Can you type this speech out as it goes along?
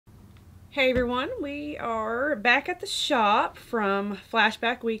Hey everyone, we are back at the shop from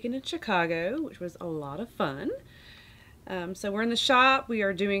Flashback weekend in Chicago, which was a lot of fun. So we're in the shop, we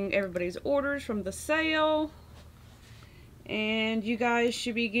are doing everybody's orders from the sale, and you guys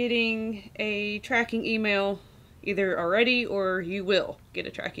should be getting a tracking email either already or you will get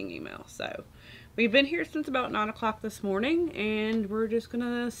a tracking email. So we've been here since about 9 o'clock this morning, and we're just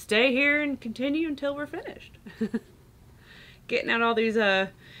gonna stay here and continue until we're finished. Getting out all these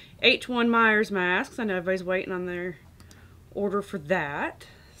H1 Myers masks. I know everybody's waiting on their order for that.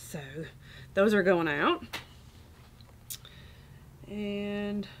 So those are going out.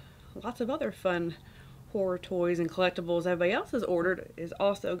 And lots of other fun horror toys and collectibles everybody else has ordered is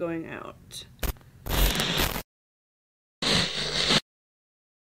also going out.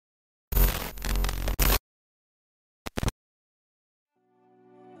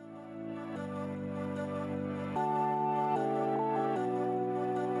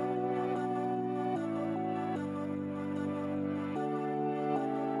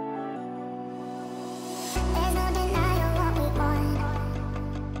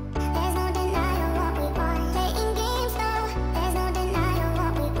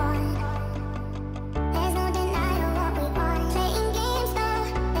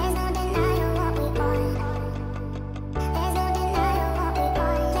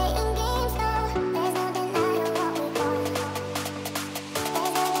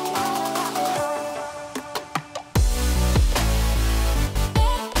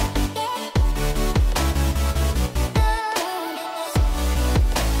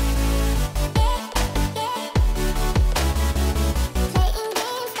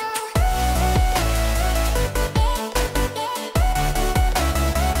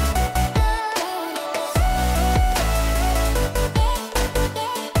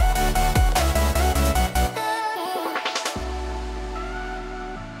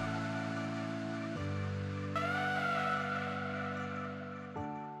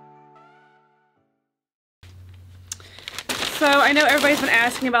 So I know everybody's been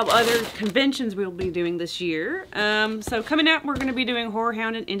asking about other conventions we'll be doing this year. So coming up, we're going to be doing Horror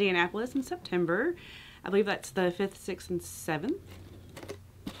Hound in Indianapolis in September. I believe that's the 5th, 6th, and 7th.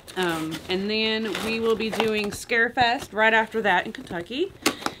 And then we will be doing Scarefest right after that in Kentucky.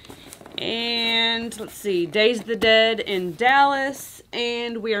 And let's see, Days of the Dead in Dallas.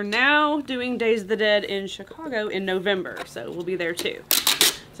 And we are now doing Days of the Dead in Chicago in November. So we'll be there too.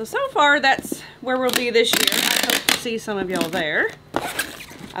 So far, that's where we'll be this year. I hope to see some of y'all there.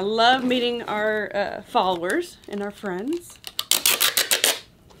 I love meeting our followers and our friends.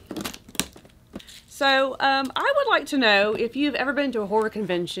 So, I would like to know if you've ever been to a horror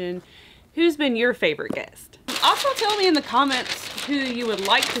convention, who's been your favorite guest? Also, tell me in the comments who you would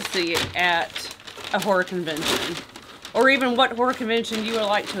like to see at a horror convention, or even what horror convention you would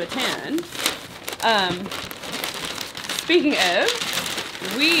like to attend. Speaking of,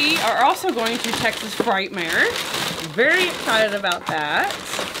 we are also going to Texas Frightmare. Very excited about that.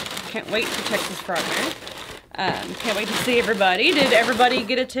 Can't wait for Texas Frightmare. Can't wait to see everybody. Did everybody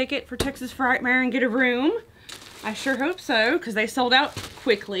get a ticket for Texas Frightmare and get a room? I sure hope so, because they sold out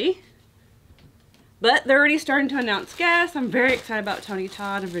quickly. But they're already starting to announce guests. I'm very excited about Tony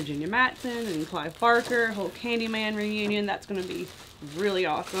Todd and Virginia Madsen and Clive Barker, whole Candyman reunion. That's going to be really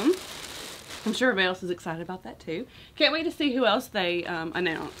awesome. I'm sure everybody else is excited about that too. Can't wait to see who else they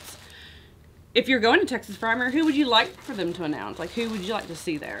announce. If you're going to Texas Frightmare, who would you like for them to announce? Like, who would you like to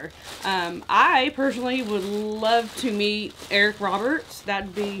see there? I personally would love to meet Eric Roberts.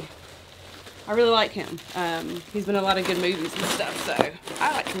 That'd be, I really like him. He's been in a lot of good movies and stuff, so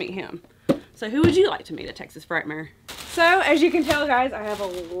I like to meet him. So who would you like to meet at Texas Frightmare? So as you can tell, guys, I have a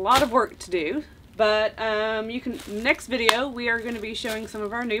lot of work to do. But next video, we are going to be showing some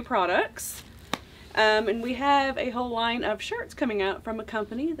of our new products. And we have a whole line of shirts coming out from a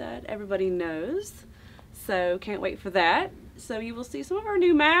company that everybody knows. So can't wait for that. So you will see some of our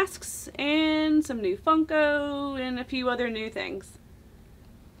new masks and some new Funko and a few other new things.